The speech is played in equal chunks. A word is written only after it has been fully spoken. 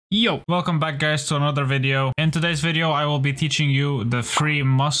Yo, welcome back guys to another video. In today's video I will be teaching you the 3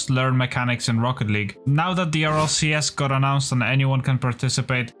 must-learn mechanics in Rocket League. Now that the RLCS got announced and anyone can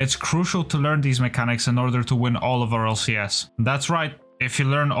participate, it's crucial to learn these mechanics in order to win all of RLCS. That's right, if you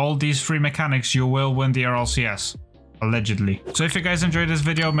learn all these 3 mechanics you will win the RLCS. Allegedly. So if you guys enjoyed this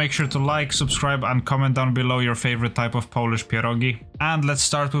video, make sure to like, subscribe and comment down below your favorite type of Polish pierogi. And let's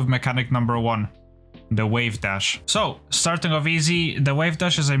start with mechanic number 1. The wave dash. So, starting off easy, the wave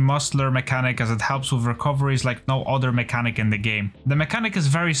dash is a must-learn mechanic as it helps with recoveries like no other mechanic in the game. The mechanic is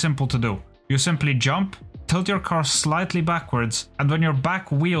very simple to do. You simply jump, tilt your car slightly backwards, and when your back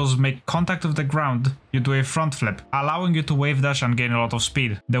wheels make contact with the ground, you do a front flip, allowing you to wave dash and gain a lot of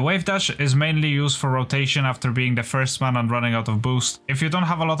speed. The wave dash is mainly used for rotation after being the first man and running out of boost. If you don't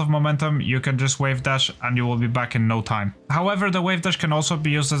have a lot of momentum, you can just wave dash and you will be back in no time. However, the wave dash can also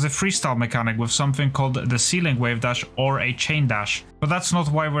be used as a freestyle mechanic with something called the ceiling wave dash or a chain dash. But that's not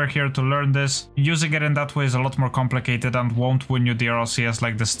why we're here to learn this. Using it in that way is a lot more complicated and won't win you the RLCS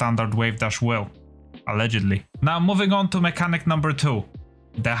like the standard wave dash will. Allegedly. Now moving on to mechanic number 2.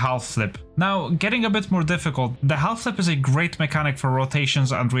 The half flip. Now, getting a bit more difficult, the half flip is a great mechanic for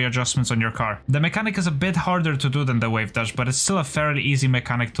rotations and readjustments on your car. The mechanic is a bit harder to do than the wave dash, but it's still a fairly easy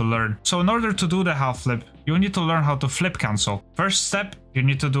mechanic to learn. So in order to do the half flip, you need to learn how to flip cancel. First step, you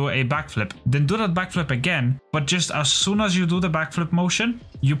need to do a backflip. Then do that backflip again, but just as soon as you do the backflip motion,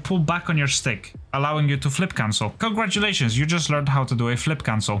 you pull back on your stick, allowing you to flip cancel. Congratulations, you just learned how to do a flip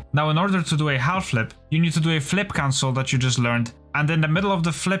cancel. Now in order to do a half flip, you need to do a flip cancel that you just learned, and in the middle of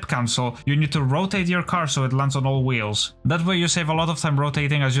the flip cancel, you need to rotate your car so it lands on all wheels. That way you save a lot of time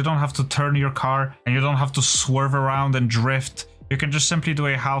rotating as you don't have to turn your car and you don't have to swerve around and drift. You can just simply do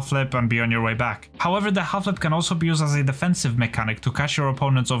a half flip and be on your way back. However, the half flip can also be used as a defensive mechanic to catch your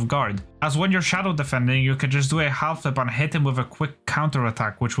opponents off guard. As when you're shadow defending, you can just do a half flip and hit him with a quick counter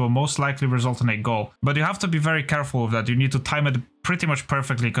attack, which will most likely result in a goal. But you have to be very careful with that. You need to time it pretty much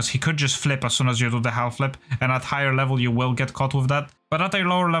perfectly because he could just flip as soon as you do the half flip, and at higher level you will get caught with that. But at a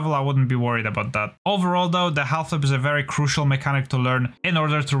lower level I wouldn't be worried about that. Overall though, the half flip is a very crucial mechanic to learn in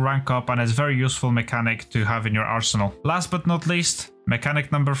order to rank up, and it's a very useful mechanic to have in your arsenal. Last but not least,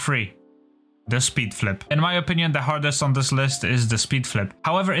 mechanic number 3. The speed flip. In my opinion, the hardest on this list is the speed flip.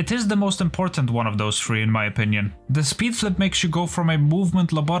 However, it is the most important one of those 3 in my opinion. The speed flip makes you go from a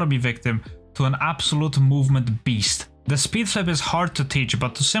movement lobotomy victim to an absolute movement beast. The speed flip is hard to teach,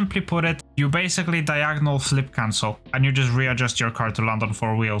 but to simply put it, you basically diagonal flip cancel and you just readjust your car to land on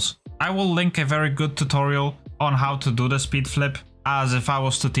 4 wheels. I will link a very good tutorial on how to do the speed flip, as if I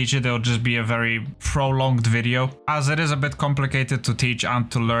was to teach it, it would just be a very prolonged video, as it is a bit complicated to teach and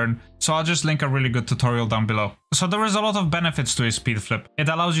to learn. So I'll just link a really good tutorial down below. So there is a lot of benefits to a speed flip. It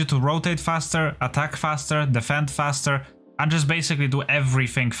allows you to rotate faster, attack faster, defend faster, and just basically do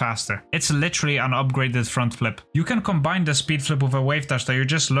everything faster. It's literally an upgraded front flip. You can combine the speed flip with a wave dash that you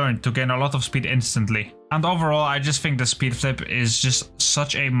just learned to gain a lot of speed instantly. And overall, I just think the speed flip is just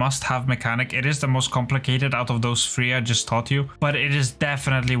such a must-have mechanic. It is the most complicated out of those 3 I just taught you, but it is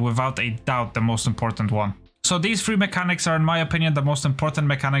definitely without a doubt the most important one. So these 3 mechanics are in my opinion the most important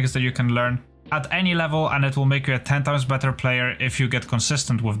mechanics that you can learn at any level, and it will make you a 10 times better player if you get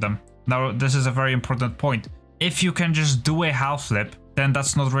consistent with them. Now this is a very important point. If you can just do a half flip, then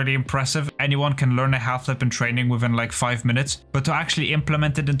that's not really impressive. Anyone can learn a half flip in training within like 5 minutes, but to actually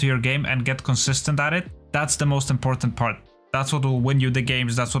implement it into your game and get consistent at it, that's the most important part. That's what will win you the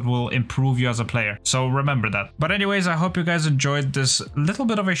games, that's what will improve you as a player. So remember that. But anyways, I hope you guys enjoyed this little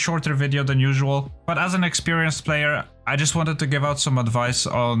bit of a shorter video than usual. But as an experienced player, I just wanted to give out some advice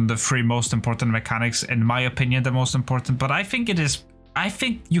on the 3 most important mechanics. In my opinion, the most important, but I think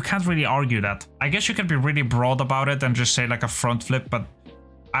you can't really argue that. I guess you can be really broad about it and just say like a front flip, but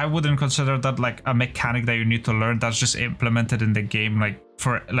I wouldn't consider that like a mechanic that you need to learn. That's just implemented in the game like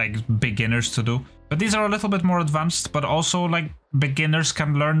for like beginners to do. But these are a little bit more advanced, but also like beginners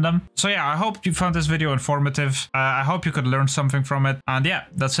can learn them. So yeah, I hope you found this video informative. I hope you could learn something from it. And yeah,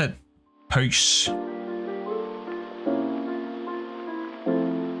 that's it. Peace.